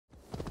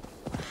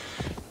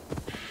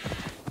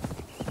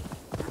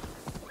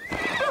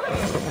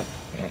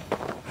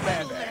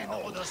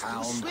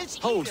around.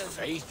 Hold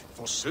faith,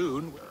 for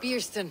soon...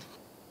 Bierston,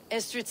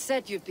 Estrid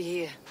said you'd be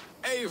here.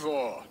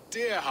 Eivor,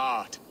 dear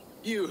heart.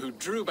 You who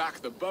drew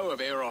back the bow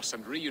of Eros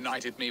and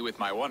reunited me with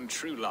my one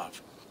true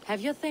love. Have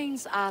your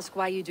thanes asked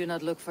why you do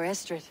not look for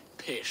Estrid?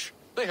 Pish.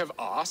 They have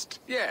asked,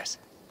 yes.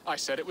 I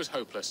said it was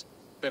hopeless.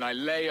 Then I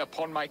lay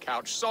upon my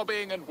couch,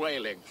 sobbing and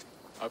wailing.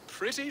 A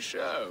pretty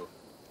show.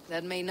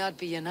 That may not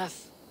be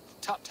enough.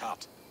 Tut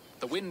tut.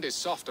 The wind is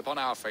soft upon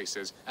our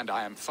faces, and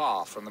I am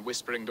far from the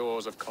whispering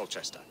doors of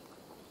Colchester.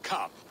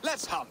 Come,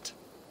 let's hunt.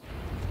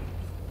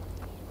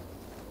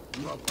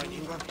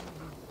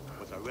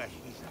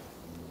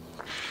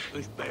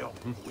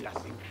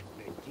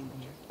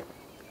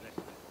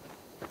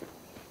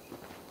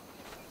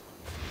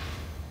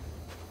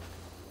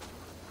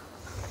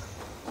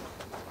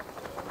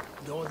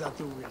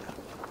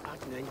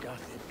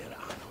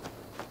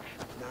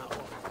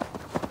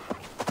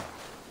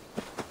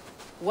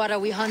 What are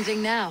we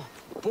hunting now?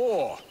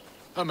 Boar.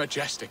 A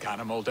majestic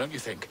animal, don't you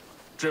think?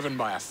 Driven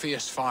by a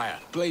fierce fire,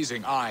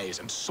 blazing eyes,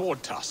 and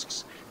sword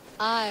tusks.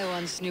 I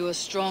once knew a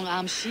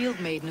strong-armed shield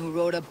maiden who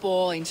rode a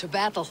boar into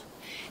battle.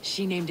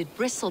 She named it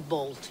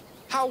Bristlebolt.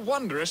 How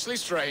wondrously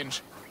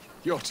strange.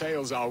 Your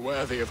tales are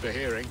worthy of the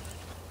hearing.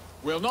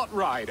 We'll not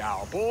ride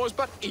our boars,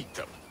 but eat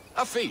them.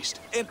 A feast,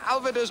 in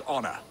Alvida's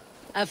honor.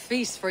 A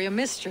feast for your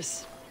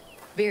mistress.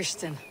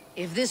 Bierston,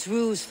 if this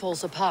ruse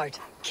falls apart,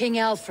 King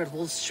Alfred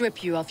will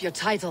strip you of your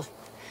title.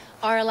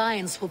 Our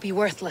alliance will be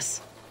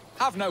worthless.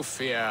 Have no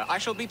fear, I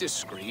shall be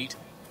discreet.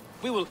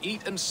 We will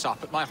eat and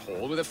sup at my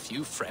hall with a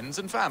few friends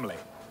and family.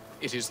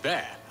 It is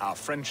there our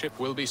friendship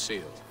will be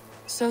sealed.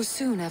 So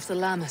soon after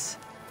Lammas.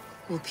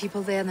 Will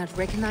people there not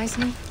recognize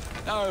me?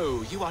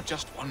 No, you are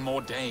just one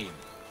more Dane.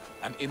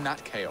 And in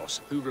that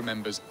chaos, who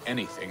remembers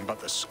anything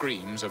but the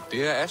screams of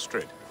dear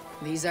Estrid?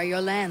 These are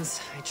your lands.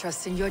 I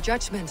trust in your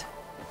judgment.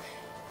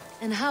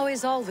 And how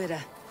is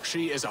Alvida?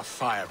 She is a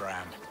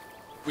firebrand.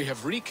 We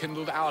have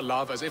rekindled our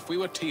love as if we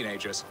were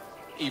teenagers.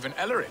 Even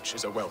Ellerich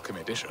is a welcome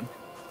addition.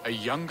 A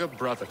younger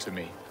brother to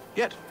me,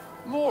 yet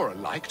more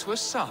alike to a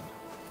son.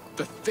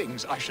 The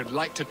things I should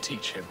like to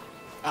teach him.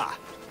 Ah,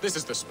 this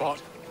is the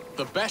spot.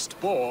 The best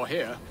boar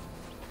here.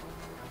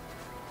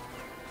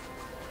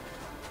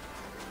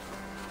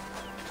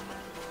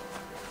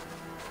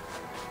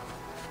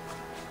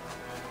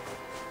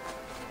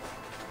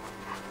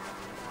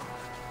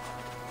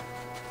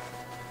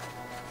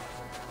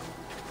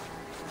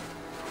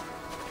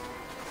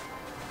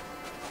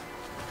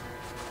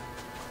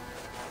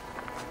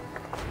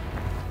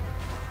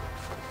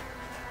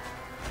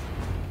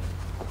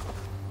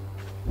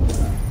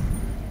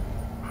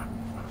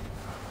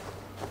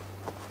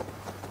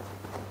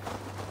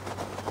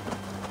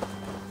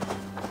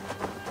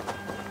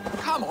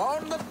 Come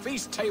on, the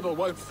feast table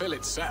won't fill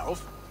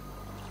itself.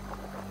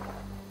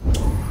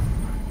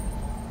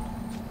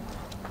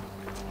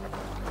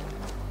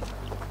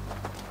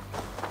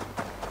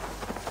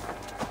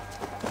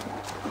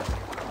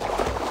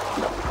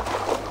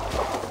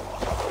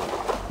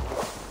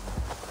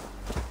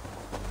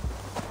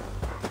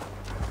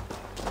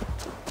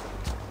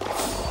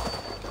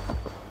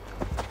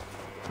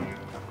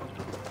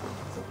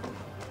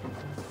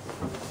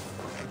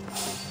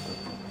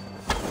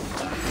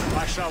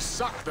 I shall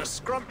suck the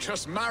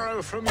scrumptious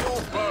marrow from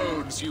your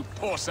bones, you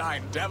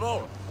porcine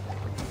devil!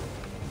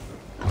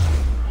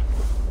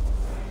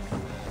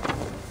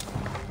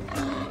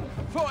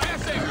 For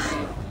Essex!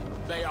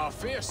 They are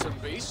fearsome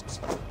beasts,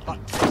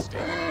 but tasty.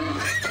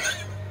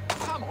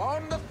 Come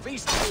on, the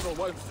feast table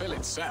won't fill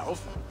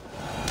itself.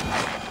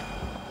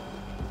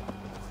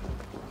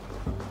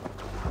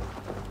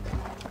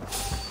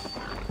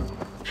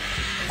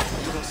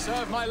 You will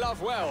serve my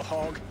love well,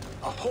 Hog.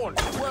 A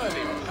haunt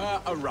worthy of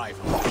her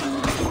arrival.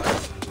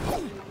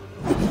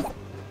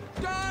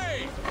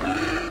 Day!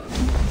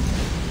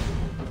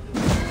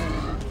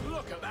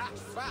 Look at that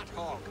fat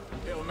hog.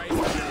 He'll make a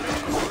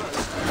delicious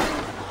roast.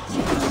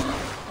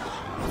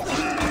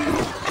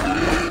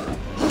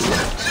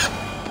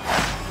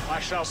 I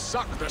shall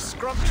suck the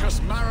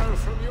scrumptious marrow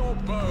from your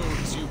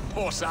bones, you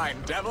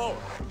porcine devil.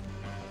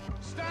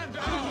 Stand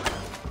down!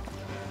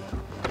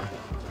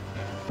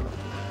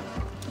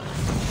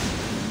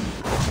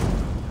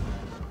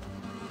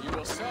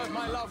 Serve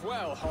my love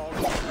well, Hog.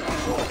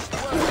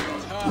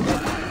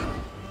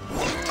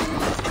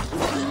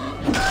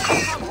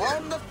 Come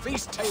on, the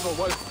feast table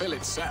won't fill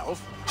itself.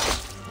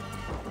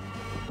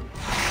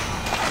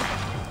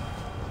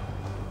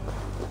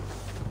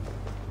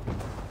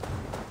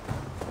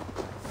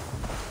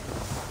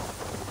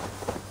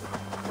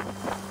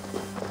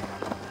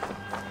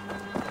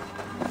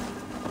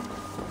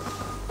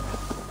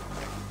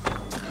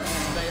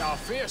 They are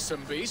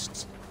fearsome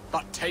beasts,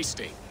 but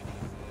tasty.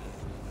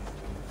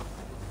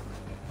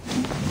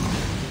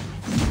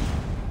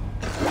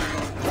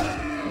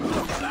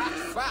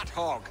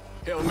 Hog.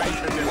 He'll make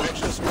a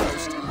delicious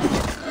roast.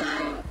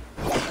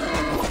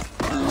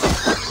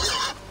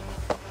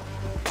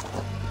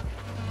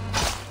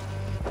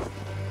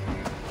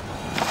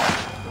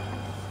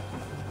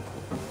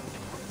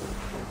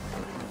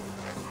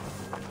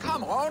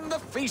 Come on, the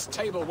feast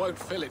table won't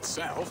fill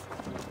itself.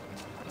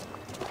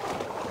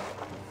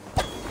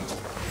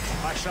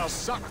 I shall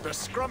suck the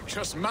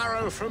scrumptious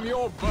marrow from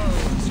your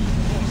bones, you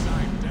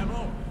porcine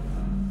devil!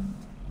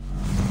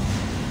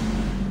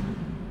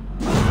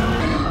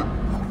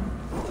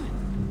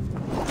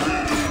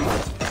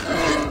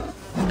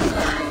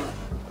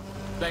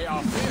 They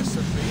are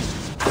fearsome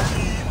beasts,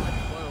 my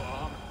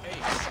bow-arm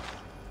ace.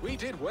 We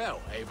did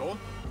well, Eivor.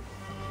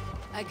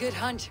 A good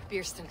hunt,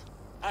 Byrston.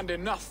 And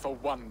enough for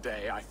one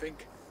day, I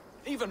think.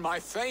 Even my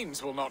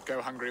thanes will not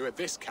go hungry with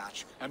this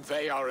catch, and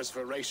they are as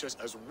voracious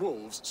as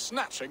wolves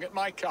snatching at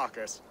my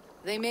carcass.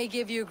 They may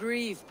give you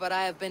grief, but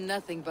I have been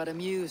nothing but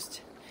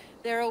amused.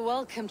 They're a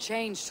welcome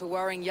change to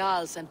warring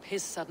jarls and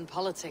piss-sudden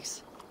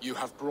politics. You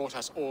have brought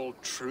us all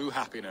true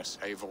happiness,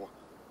 Eivor.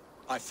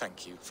 I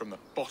thank you from the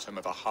bottom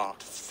of a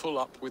heart full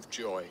up with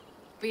joy.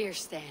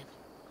 Byrston,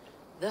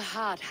 the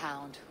Heart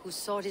Hound who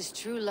sought his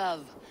true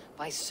love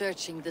by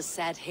searching the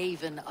sad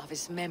haven of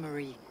his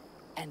memory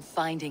and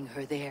finding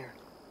her there.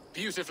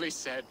 Beautifully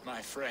said,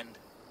 my friend.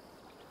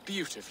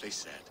 Beautifully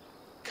said.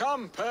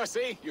 Come,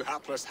 Percy, you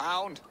hapless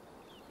hound.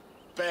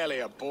 Barely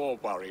a boar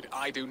worried.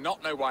 I do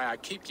not know why I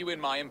keep you in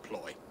my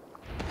employ.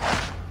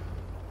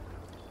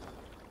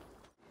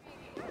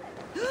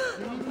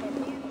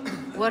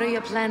 What are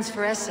your plans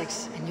for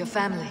Essex and your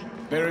family?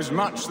 There is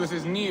much that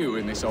is new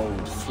in this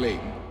old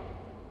fling.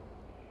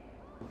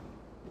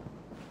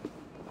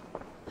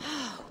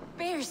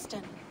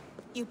 Byrston,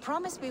 you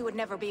promised we would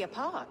never be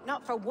apart,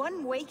 not for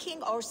one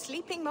waking or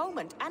sleeping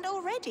moment, and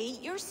already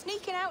you're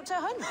sneaking out to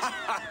hunt.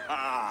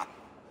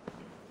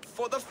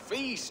 For the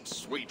feast,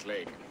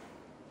 sweetling.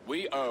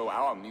 We owe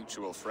our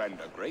mutual friend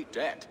a great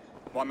debt,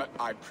 one that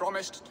I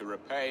promised to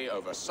repay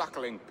over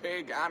suckling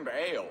pig and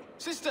ale.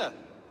 Sister,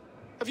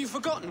 have you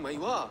forgotten where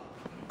you are?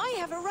 I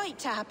have a right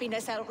to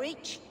happiness,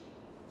 Outreach.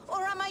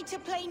 Or am I to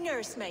play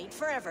nursemaid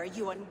forever,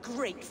 you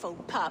ungrateful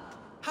pup?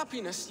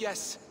 Happiness,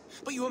 yes.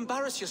 But you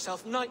embarrass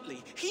yourself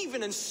nightly,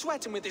 heaving and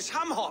sweating with this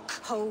ham-hock.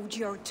 Hold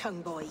your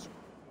tongue, boy.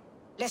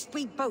 Lest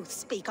we both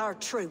speak our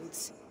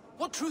truths.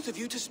 What truth have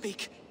you to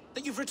speak?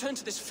 That you've returned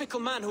to this fickle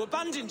man who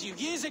abandoned you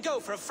years ago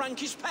for a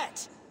Frankish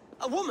pet?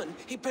 A woman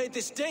he paid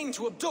this Dane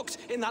to abduct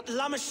in that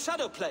lammish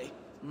shadow play?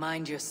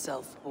 Mind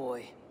yourself,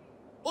 boy.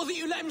 Or that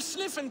you let him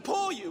sniff and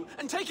paw you,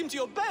 and take him to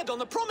your bed on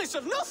the promise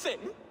of nothing?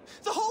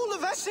 The whole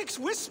of Essex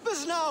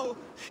whispers now.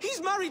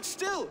 He's married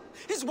still.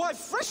 His wife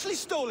freshly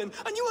stolen,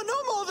 and you are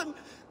no more than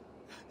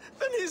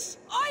his...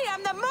 I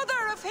am the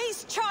mother of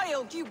his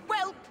child, you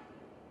whelp!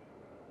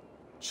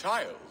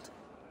 Child?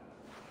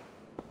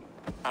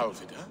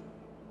 Alvida?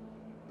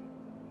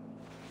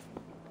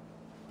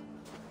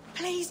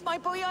 Please, my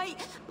boy, I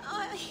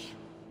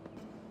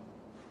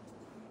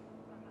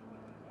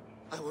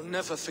will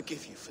never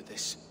forgive you for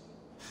this.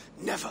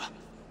 Never.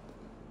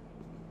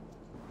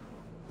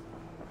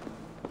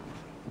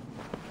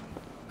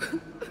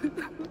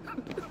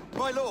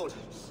 My lord,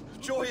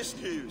 joyous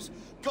news.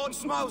 God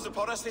smiles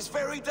upon us this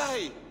very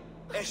day.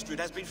 Estrid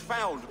has been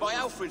found by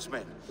Alfred's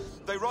men.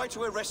 They ride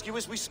to her rescue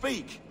as we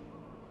speak.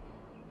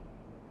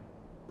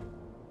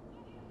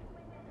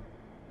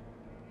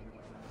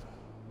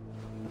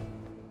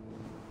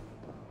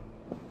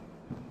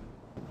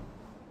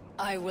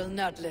 I will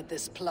not let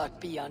this plot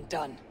be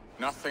undone.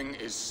 Nothing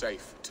is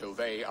safe till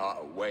they are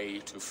away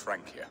to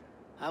Francia.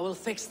 I will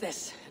fix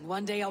this, and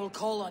one day I will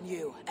call on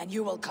you, and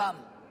you will come.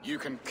 You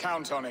can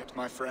count on it,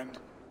 my friend.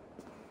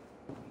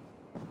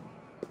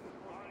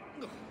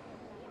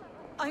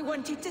 I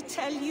wanted to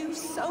tell you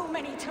so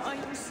many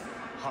times.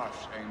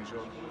 Hush,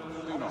 Angel.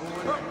 Do not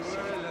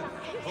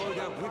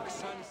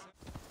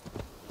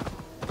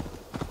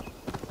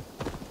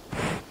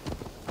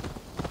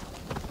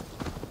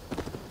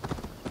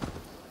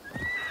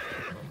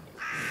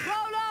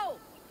Rolo!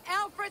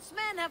 Alfred's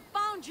men have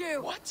found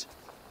you! What?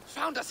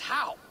 Found us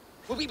how?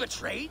 Were we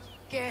betrayed?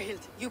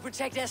 Gerhild, you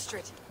protect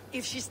Estrid.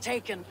 If she's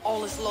taken,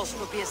 all is lost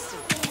for Byrston.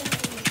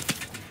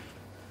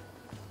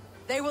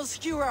 They will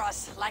skewer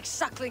us like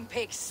suckling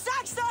pigs.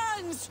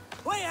 Saxons!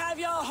 We have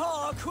your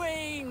whore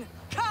queen!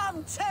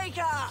 Come take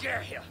her!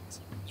 Gerhild,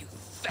 you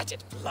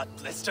fetid blood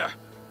blister!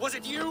 Was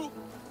it you?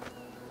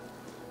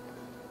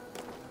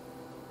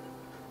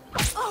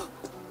 Oh!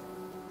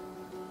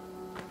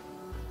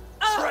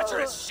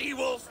 Treacherous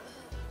she-wolf!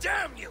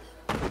 Damn you!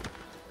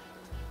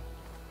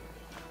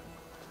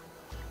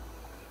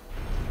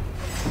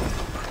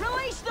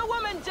 Release the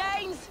woman,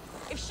 Danes!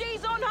 If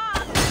she's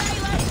unharmed, they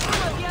let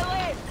some of you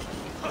live!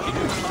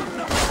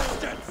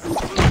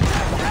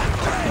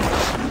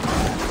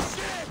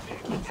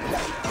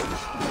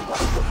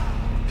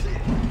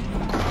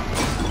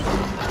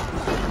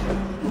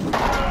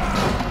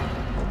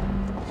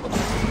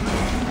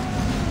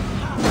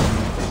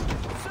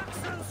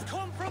 Saxons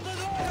come from the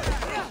north!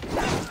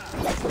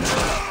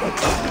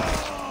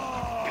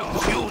 You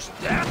choose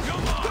that?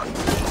 Come on!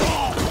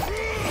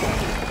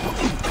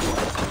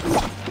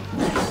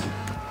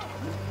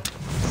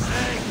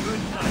 Say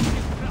good night.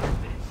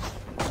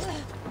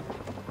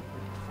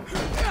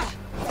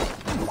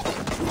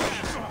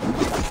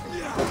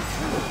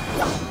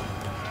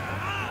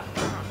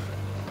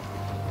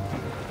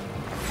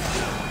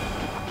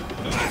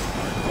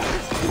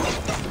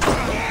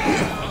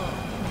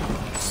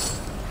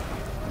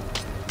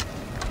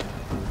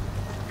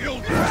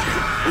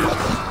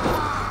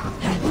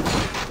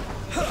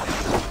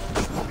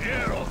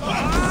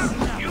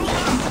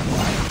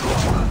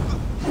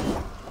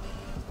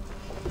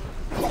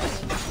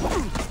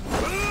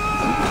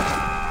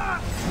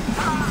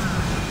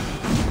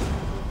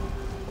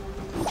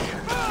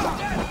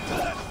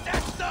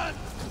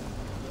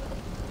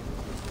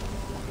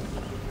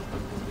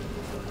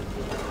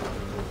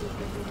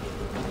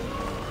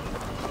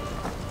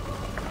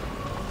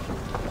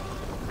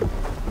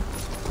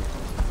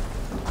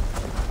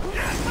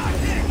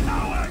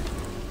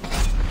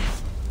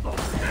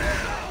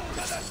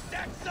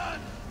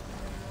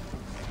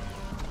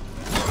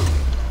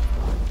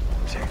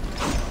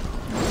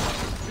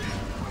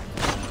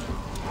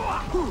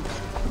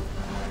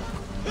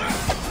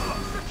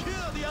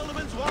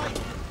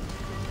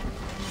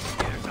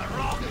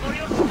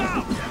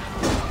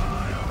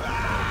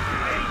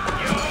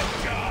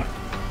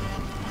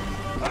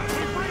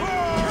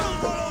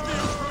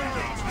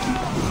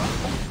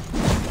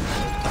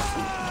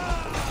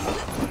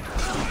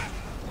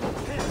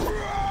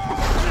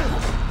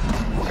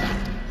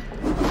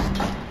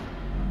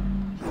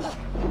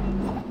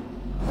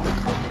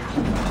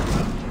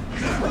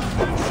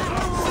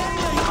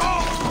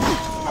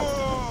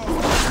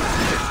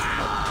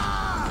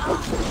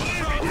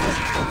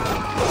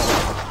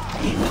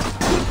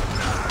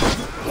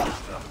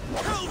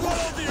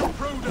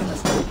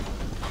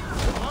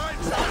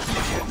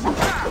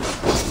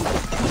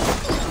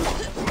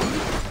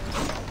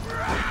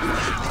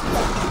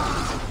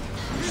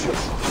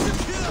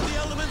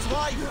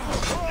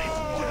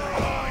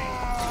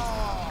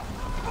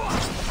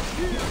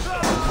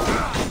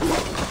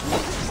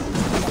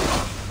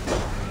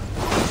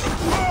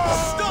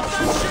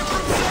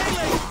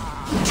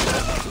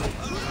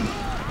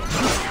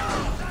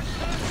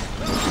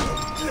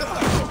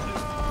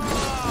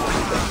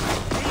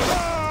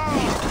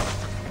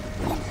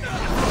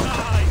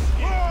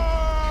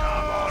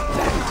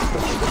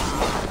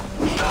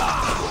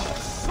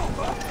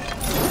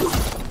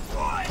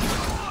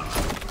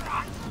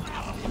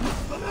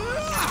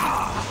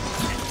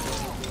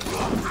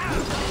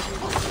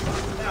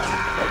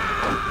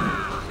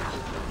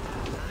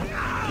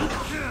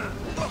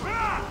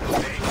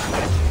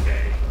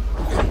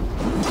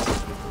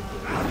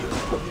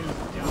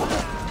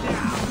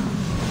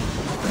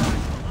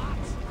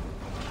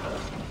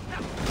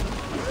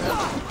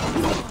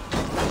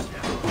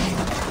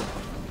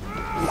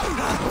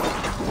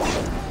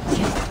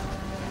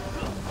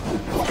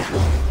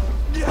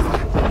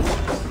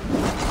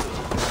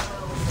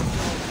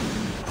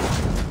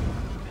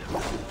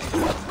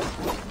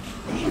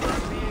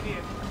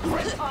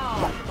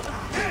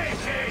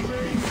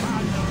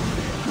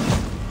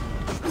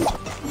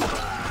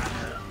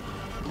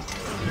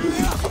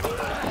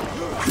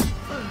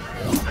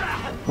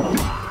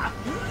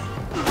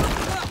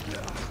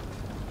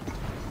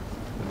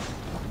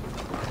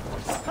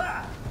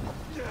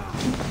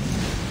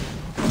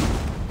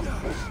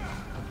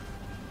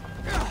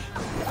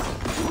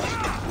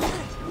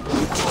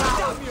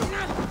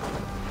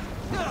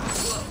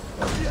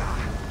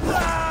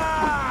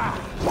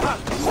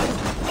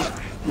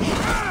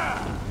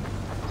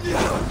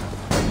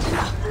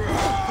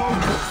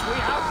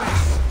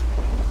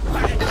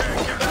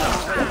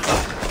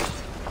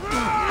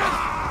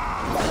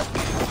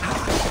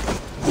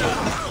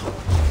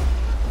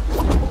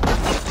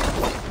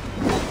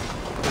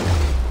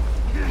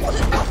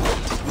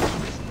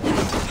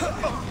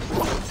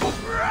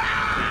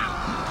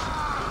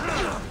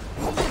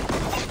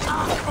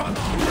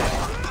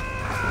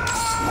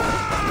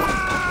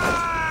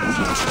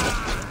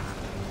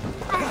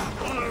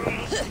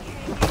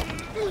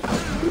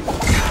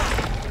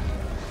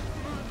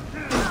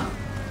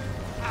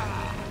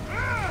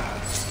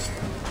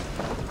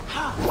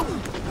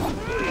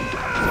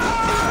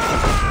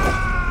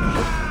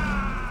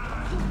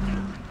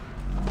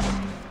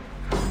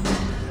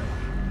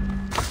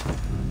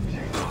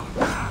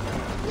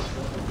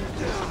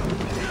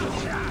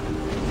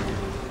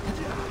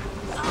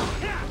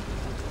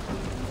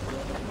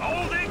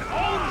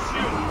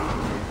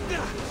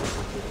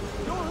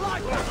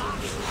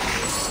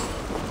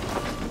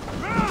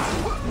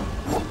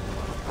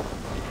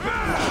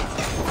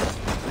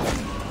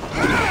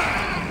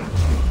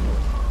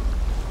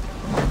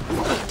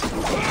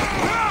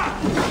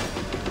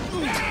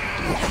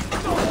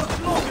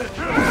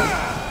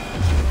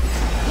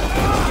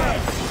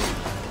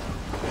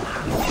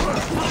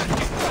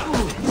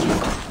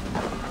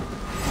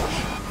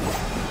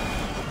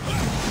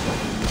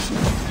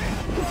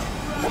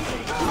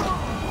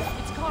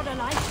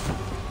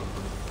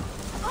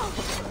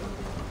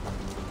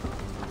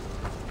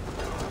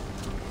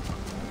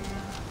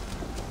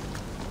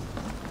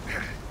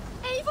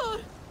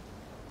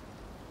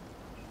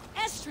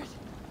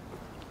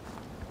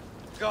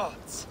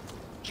 Gods!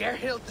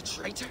 Gerhild the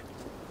traitor?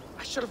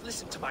 I should have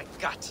listened to my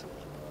gut.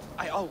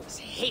 I always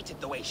hated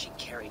the way she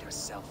carried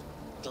herself,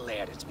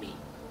 glared at me.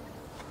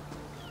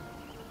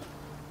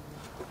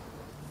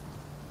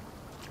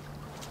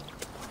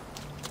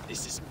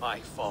 This is my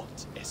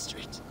fault,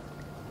 Estrid.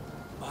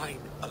 Mine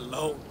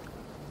alone.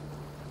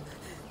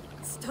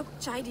 Stop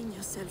chiding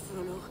yourself,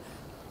 Rollo.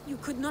 You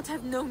could not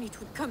have known it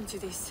would come to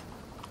this.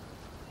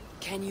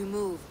 Can you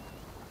move?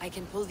 I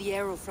can pull the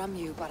arrow from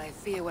you, but I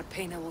fear what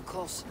pain it will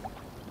cause.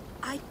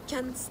 I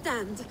can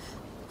stand,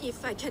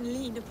 if I can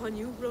lean upon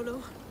you,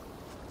 Rollo.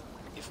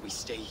 If we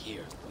stay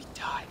here, we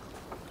die.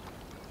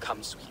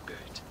 Come, sweet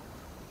bird.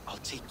 I'll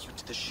take you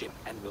to the ship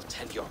and we'll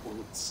tend your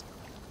wounds.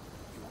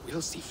 You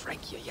will see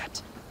Francia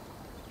yet.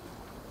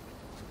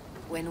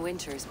 When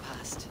winter is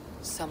past,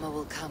 summer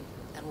will come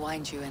and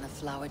wind you in a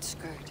flowered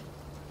skirt.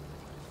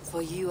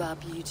 For you are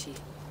beauty,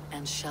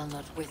 and shall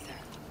not wither.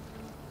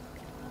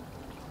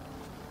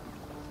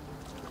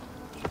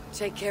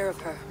 Take care of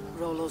her,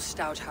 Rollo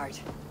Stoutheart.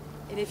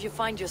 And if you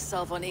find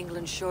yourself on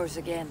England's shores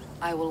again,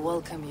 I will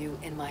welcome you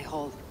in my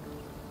hall.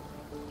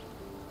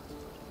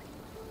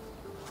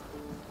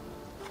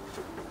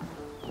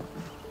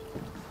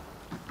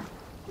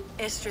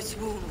 Estrid's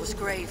wound was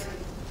grave.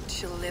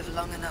 She'll live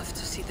long enough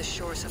to see the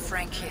shores of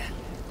Francia.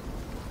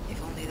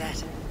 If only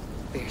that,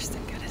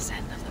 Byrston got his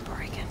end of the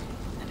bargain.